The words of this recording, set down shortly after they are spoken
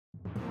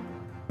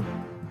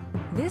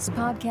This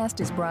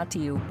podcast is brought to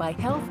you by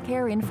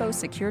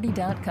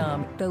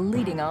HealthcareInfoSecurity.com, the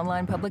leading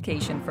online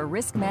publication for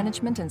risk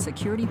management and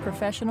security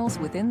professionals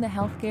within the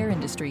healthcare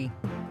industry.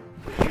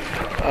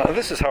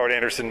 This is Howard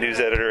Anderson, news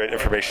editor at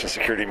Information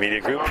Security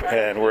Media Group,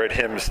 and we're at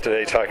HIMSS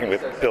today talking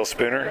with Bill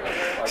Spooner,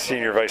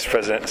 Senior Vice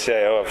President and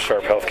CIO of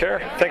Sharp Healthcare.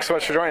 Thanks so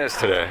much for joining us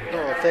today.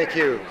 Oh, thank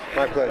you.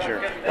 My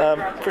pleasure.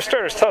 For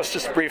starters, tell us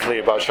just briefly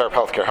about Sharp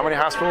Healthcare. How many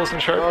hospitals in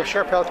Sharp?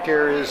 Sharp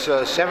Healthcare is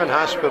 7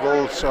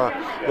 hospitals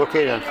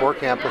located on 4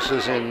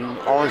 campuses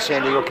all in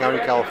San Diego County,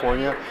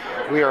 California.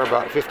 We are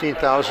about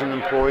 15,000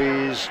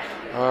 employees.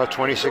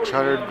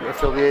 2,600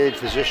 affiliated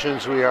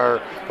physicians. We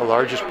are the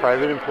largest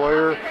private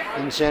employer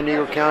in San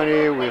Diego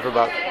County. We have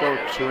about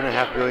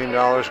 $2.5 billion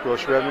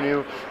gross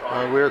revenue.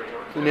 We're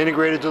an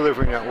integrated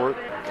delivery network,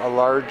 a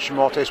large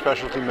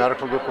multi-specialty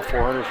medical group of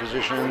 400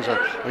 physicians,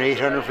 an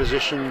 800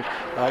 physician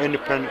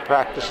independent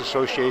practice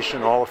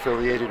association, all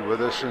affiliated with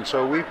us. And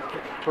so we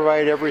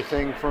provide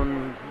everything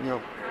from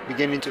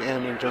beginning to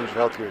end in terms of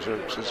healthcare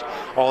services,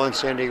 all in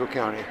San Diego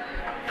County.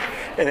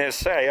 And as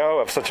CIO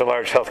of such a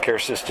large healthcare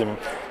system,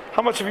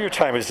 how much of your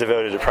time is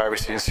devoted to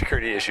privacy and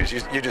security issues?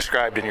 You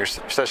described in your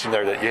session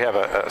there that you have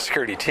a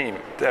security team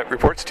that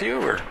reports to you,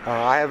 or?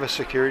 I have a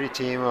security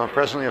team,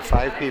 presently of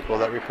 5 people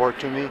that report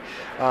to me.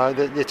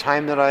 The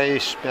time that I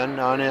spend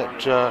on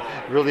it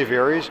really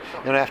varies,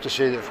 and I have to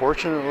say that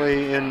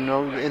fortunately in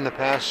the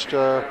past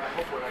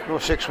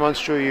 6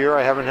 months to a year,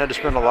 I haven't had to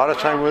spend a lot of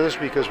time with us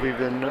because we've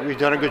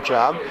done a good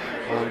job.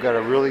 We've got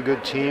a really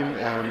good team,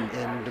 and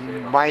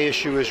my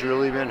issue has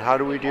really been how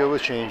do we deal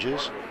with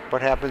changes?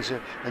 What happens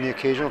in the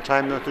occasional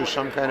time that there's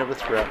some kind of a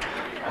threat?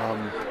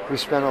 We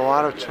spend a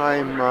lot of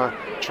time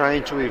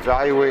trying to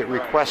evaluate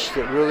requests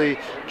that really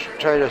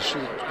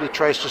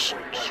tries to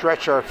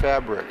stretch our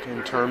fabric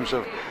in terms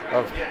of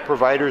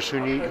providers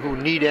who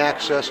need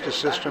access to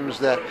systems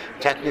that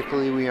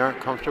technically we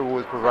aren't comfortable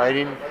with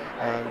providing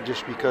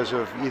just because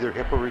of either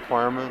HIPAA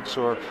requirements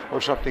or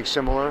something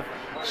similar.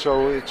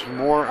 So it's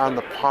more on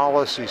the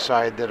policy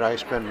side that I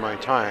spend my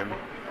time.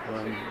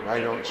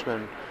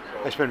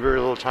 I spend very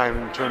little time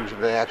in terms of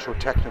the actual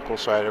technical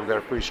side. I've got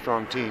a pretty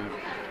strong team.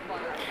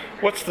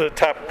 What's the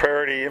top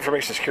priority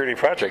information security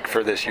project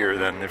for this year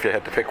then, if you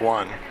had to pick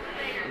one?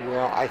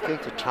 Well, I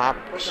think the top,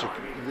 it's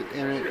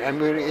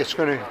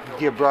going to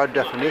be a broad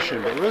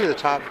definition, but really the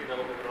top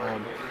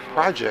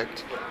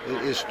project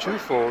is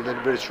twofold,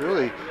 but it's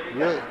really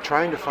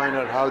trying to find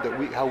out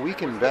how we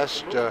can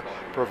best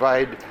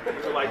provide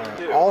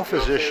all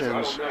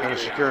physicians in a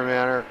secure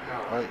manner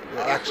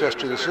access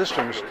to the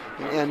systems.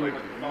 And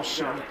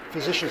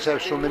physicians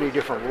have so many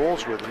different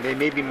roles with them. They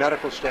may be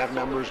medical staff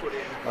members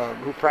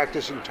who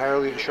practice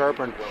entirely at Sharp,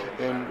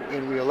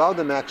 and we allow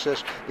them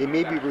access. They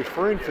may be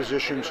referring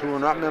physicians who are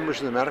not members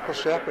of the medical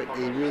staff, but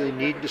they really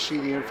need to see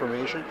the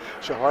information.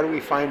 So how do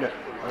we find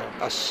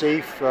a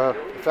safe,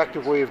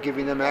 effective way of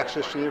giving them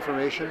access to the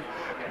information?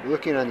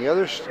 Looking on the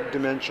other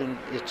dimension,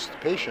 it's the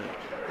patient.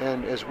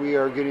 And as we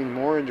are getting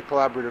more into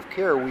collaborative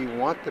care, we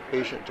want the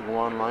patient to go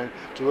online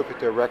to look at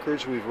their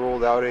records. We've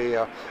rolled out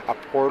a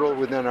portal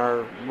within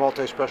our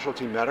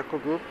multi-specialty medical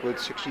group with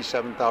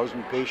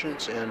 67,000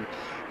 patients, and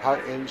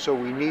so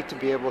we need to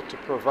be able to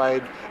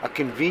provide a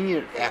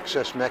convenient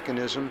access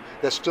mechanism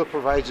that still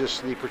provides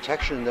us the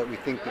protection that we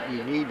think that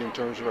we need in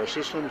terms of our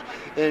systems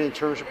and in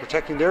terms of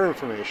protecting their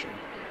information.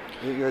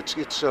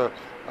 It's an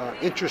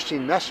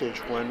interesting message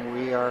when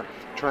we are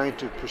trying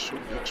to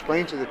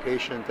explain to the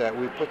patient that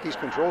we put these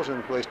controls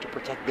in place to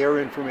protect their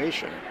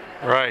information.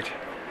 Right.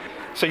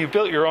 So you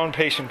built your own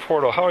patient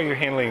portal. How are you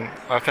handling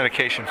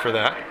authentication for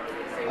that?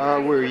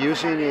 We're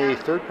using a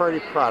third-party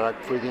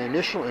product for the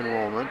initial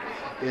enrollment,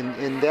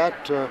 and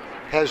that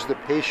has the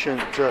patient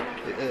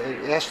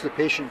ask the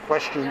patient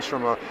questions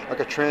from a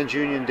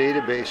TransUnion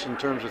database in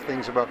terms of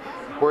things about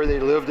where they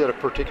lived at a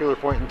particular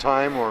point in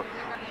time, or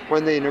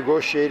when they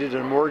negotiated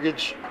a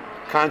mortgage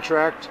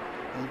contract,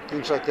 and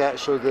things like that,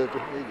 so that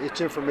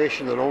it's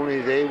information that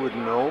only they would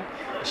know,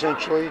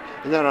 essentially.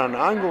 And then on an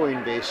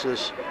ongoing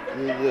basis,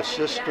 the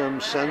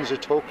system sends a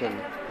token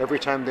every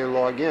time they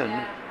log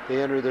in.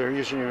 They enter their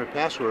username and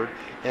password,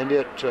 and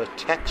it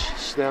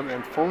texts them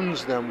and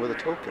phones them with a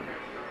token.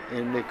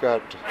 And they've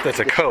got... That's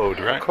a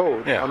code, right? A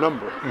code, yeah. A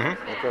number,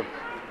 like a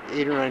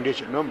 8 or 9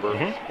 digit number,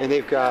 and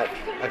they've got,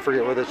 I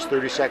forget whether it's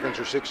 30 seconds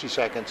or 60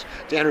 seconds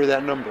to enter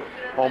that number,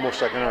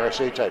 almost like an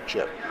RSA type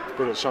chip,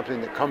 but it's something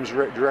that comes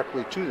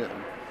directly to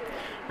them.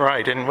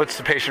 Right, and what's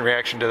the patient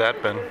reaction to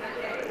that, Ben?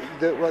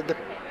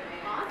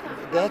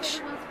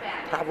 That's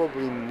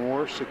probably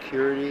more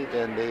security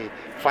than they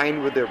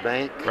find with their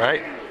bank.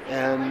 Right.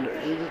 And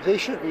the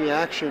patient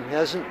reaction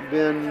hasn't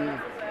been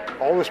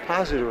always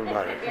positive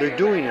about it. They're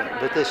doing it,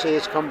 but they say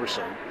it's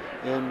cumbersome.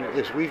 And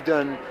as we've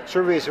done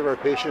surveys of our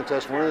patients,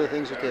 that's one of the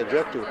things that they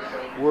object to.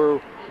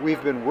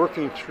 We've been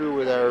working through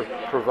with our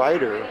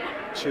provider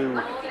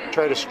to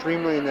try to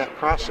streamline that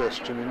process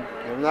to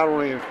not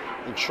only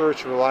ensure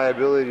its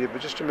reliability, but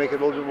just to make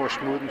it a little bit more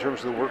smooth in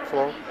terms of the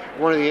workflow.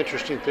 One of the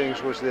interesting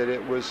things was that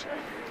it was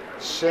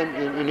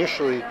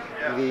initially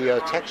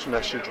the text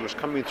message was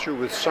coming through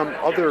with some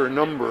other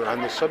number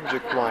on the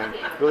subject line,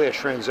 really a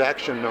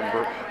transaction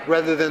number,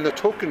 rather than the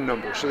token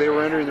number. So they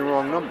were entering the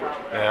wrong number.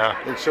 Yeah.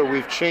 And so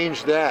we've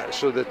changed that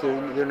so that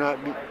they're not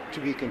to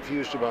be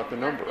confused about the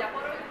number.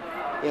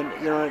 And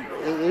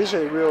it is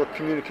a real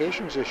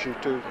communications issue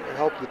to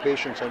help the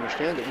patients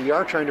understand that we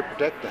are trying to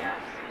protect them.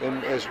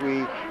 And as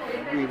we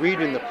read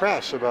in the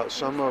press about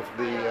some of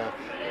the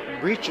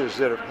breaches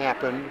that have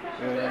happened,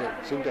 and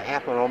that seem to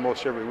happen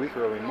almost every week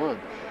or every month,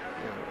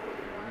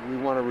 we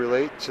want to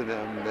relate to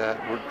them that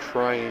we're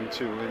trying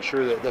to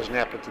ensure that it doesn't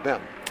happen to them.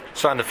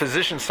 So on the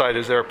physician side,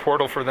 is there a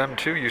portal for them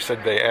too? You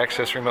said they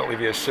access remotely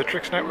via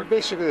Citrix network?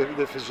 Basically,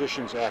 the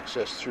physicians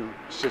access through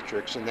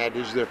Citrix, and that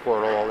is their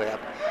portal, all the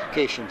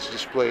applications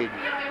displayed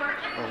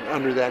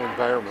under that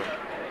environment.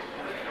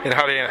 And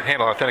how do you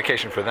handle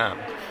authentication for them?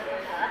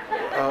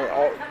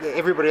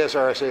 Everybody has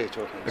RSA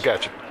tokens.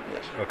 Gotcha.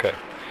 Yes. Okay.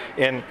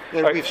 And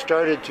we've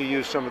started to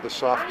use some of the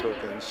soft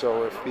tokens,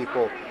 so if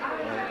people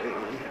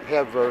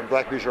have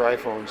BlackBerrys or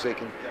iPhones,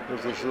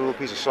 there's a little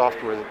piece of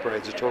software that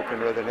provides a token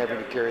rather than having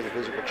to carry the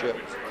physical chip.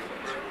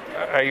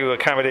 Are you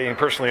accommodating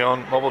personally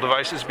owned mobile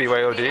devices,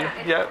 BYOD,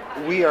 yet?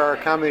 We are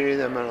accommodating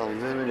them on a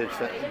limited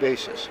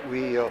basis.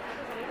 We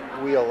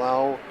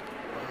allow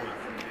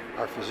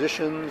our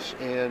physicians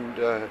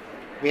and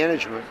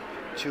management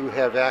to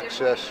have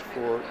access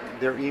for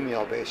their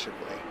email,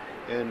 basically.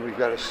 And we've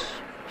got a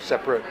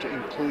separate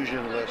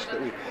inclusion list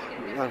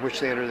on which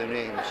they enter their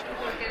names.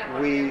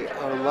 We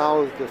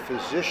allow the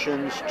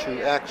physicians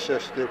to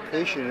access their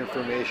patient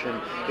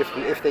information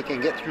if they can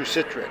get through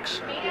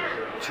Citrix.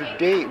 To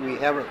date, we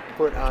haven't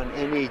put on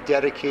any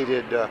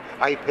dedicated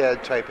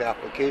iPad-type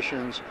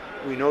applications.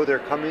 We know they're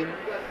coming.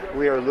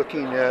 We are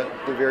looking at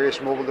the various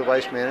mobile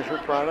device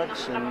management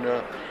products, and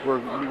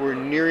we're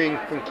nearing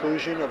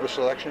conclusion of a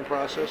selection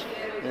process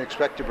and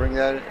expect to bring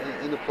that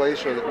into place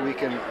so that we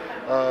can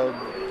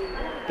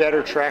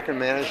better track and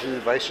manage the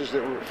devices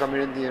that are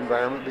coming into the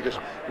environment because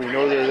we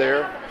know they're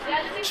there.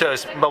 So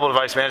is mobile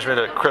device management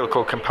a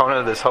critical component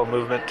of this whole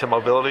movement to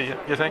mobility,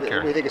 you think?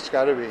 Or? We think it's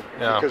got to be,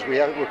 because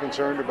we're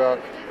concerned about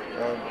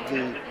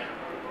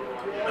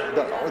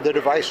the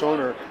device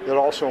owner that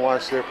also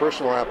wants their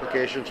personal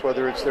applications,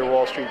 whether it's their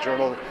Wall Street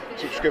Journal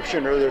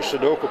subscription or their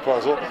Sudoku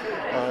puzzle,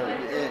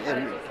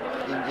 and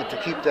to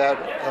keep that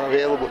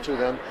available to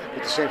them.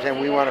 At the same time,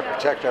 we want to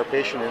protect our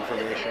patient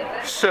information.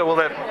 So will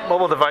that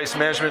mobile device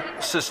management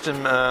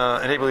system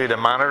enable you to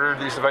monitor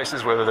these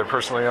devices, whether they're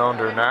personally owned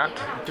or not?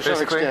 To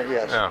some extent,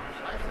 yes. Yeah.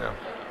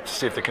 To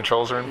see if the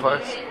controls are in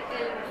place?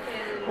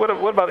 What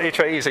about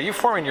HIEs? Are you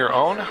forming your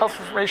own health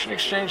information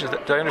exchange?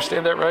 Did I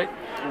understand that right?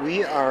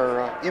 We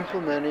are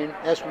implementing,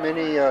 as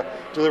many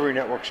delivery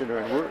networks are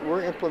doing,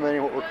 we're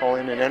implementing what we're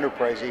calling an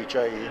enterprise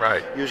HIE,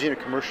 right, using a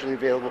commercially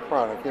available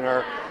product. And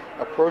our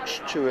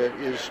approach to it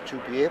is to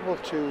be able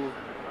to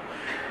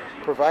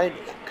provide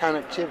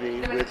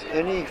connectivity with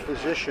any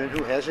physician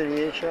who has an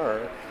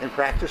EHR and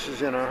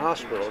practices in our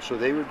hospital. So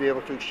they would be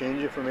able to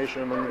exchange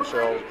information among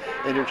themselves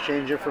and to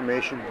exchange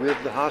information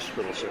with the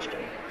hospital system.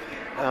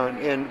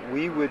 And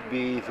we would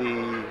be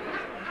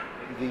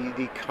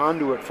the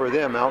conduit for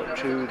them out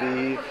to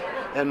the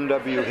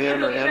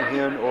NWHIN or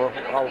NHIN or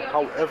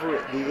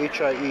however the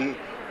HIE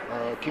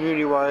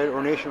community-wide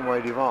or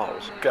nationwide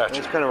evolves. Gotcha.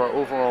 That's kind of our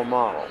overall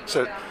model.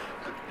 So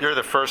you're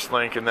the first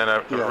link, and then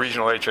a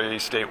regional HIE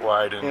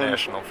statewide and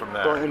national from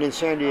there. And in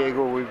San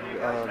Diego,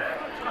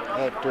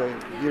 at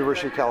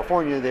University of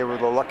California, they were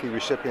the lucky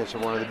recipients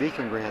of one of the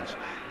Beacon grants.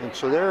 And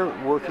so they're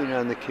working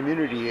on the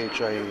community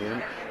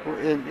HIE.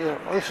 And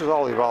this is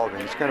all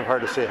evolving. It's kind of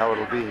hard to say how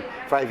it'll be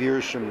 5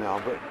 years from now.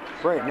 But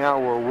right now,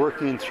 we're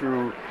working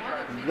through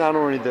not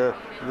only the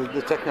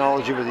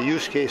technology, but the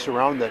use case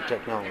around that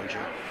technology.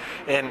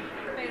 And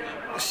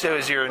so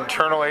is your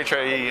internal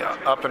HIE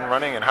up and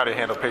running, and how do you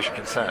handle patient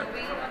consent?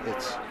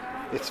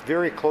 It's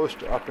very close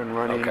to up and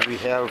running. Okay. We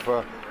have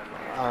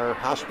our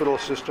hospital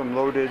system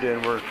loaded,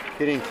 and we're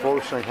getting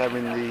close on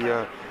having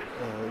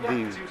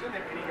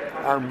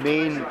our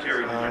main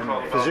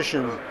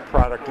physician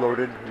product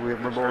loaded.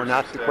 We're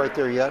not quite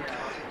there yet.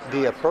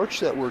 The approach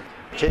that we're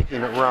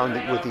taking around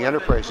with the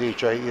enterprise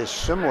HIE is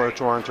similar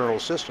to our internal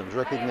systems,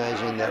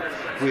 recognizing that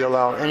we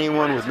allow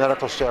anyone with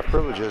medical staff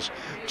privileges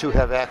to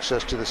have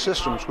access to the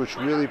systems, which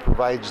really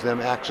provides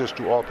them access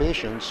to all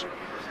patients.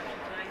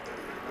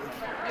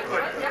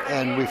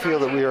 And we feel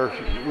that we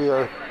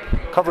are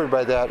covered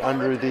by that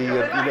under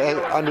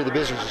the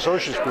business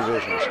associates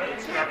provisions.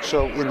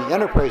 So in the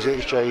enterprise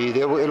HIE,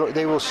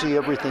 they will see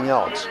everything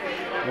else.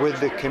 With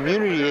the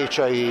community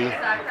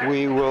HIE,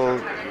 we will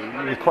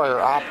require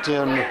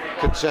opt-in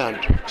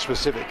consent,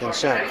 specific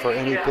consent for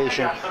any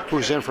patient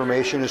whose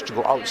information is to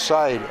go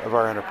outside of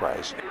our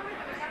enterprise.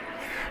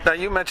 Now,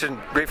 you mentioned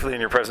briefly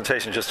in your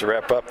presentation, just to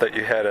wrap up, that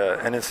you had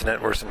an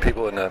incident where some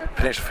people in the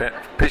patient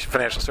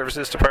financial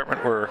services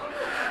department were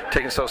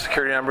taking Social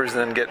Security numbers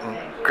and then getting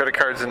credit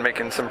cards and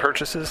making some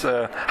purchases.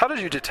 How did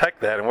you detect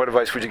that, and what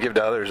advice would you give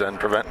to others on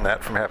preventing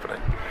that from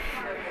happening?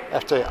 I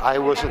have to say, I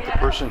wasn't the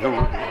person who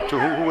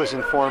was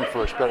informed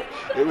first, but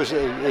it was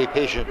a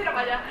patient,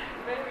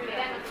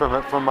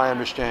 from my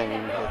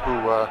understanding,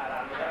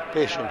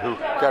 patient who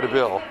got a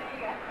bill,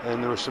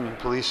 and there was some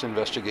police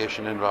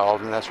investigation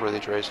involved, and that's where they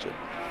traced it.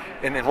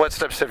 And what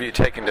steps have you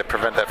taken to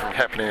prevent that from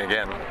happening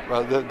again?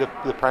 Well,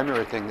 the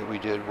primary thing that we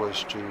did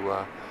was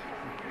to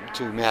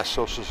mask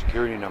Social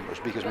Security numbers,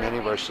 because many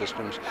of our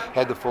systems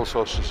had the full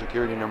Social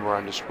Security number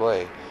on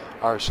display.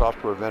 Our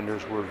software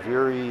vendors were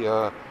very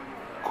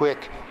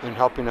quick in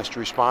helping us to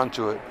respond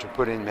to it, to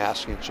put in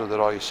masking so that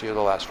all you see are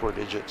the last 4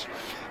 digits.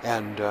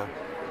 And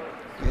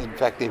in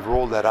fact, they've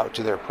rolled that out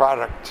to their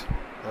product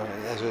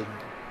as a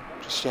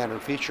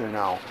standard feature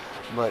now.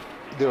 But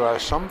there are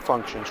some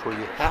functions where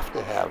you have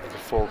to have the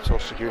full Social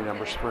Security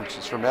numbers, for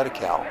instance, for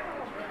Medi-Cal,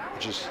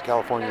 which is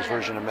California's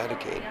version of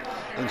Medicaid.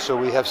 And so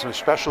we have some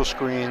special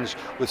screens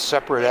with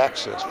separate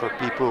access for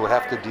people who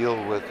have to deal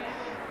with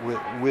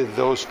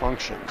those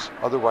functions.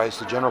 Otherwise,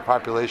 the general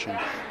population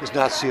does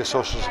not see a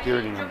Social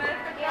Security number.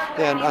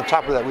 And on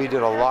top of that, we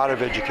did a lot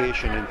of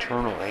education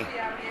internally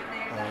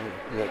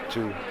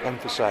to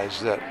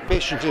emphasize that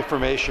patient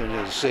information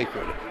is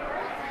sacred.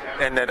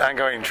 And that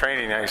ongoing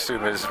training, I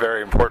assume, is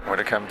very important when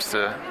it comes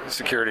to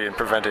security and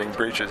preventing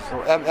breaches.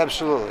 Oh,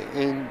 absolutely.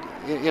 In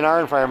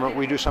our environment,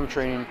 we do some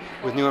training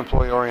with new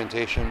employee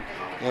orientation,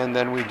 and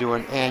then we do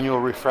an annual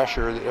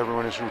refresher that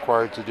everyone is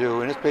required to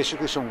do. And it's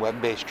basically some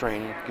web-based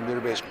training,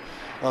 computer-based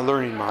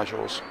learning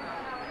modules.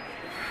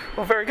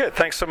 Well, very good.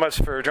 Thanks so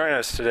much for joining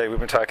us today. We've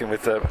been talking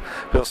with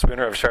Bill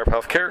Spooner of Sharp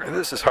Healthcare.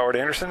 This is Howard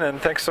Anderson,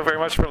 and thanks so very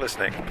much for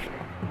listening.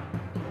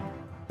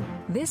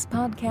 This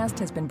podcast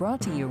has been brought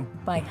to you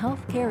by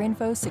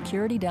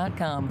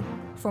healthcareinfosecurity.com.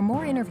 For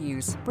more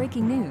interviews,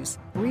 breaking news,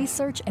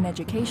 research, and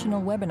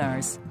educational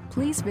webinars,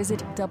 please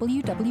visit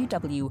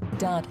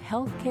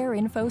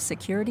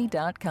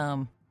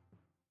www.healthcareinfosecurity.com.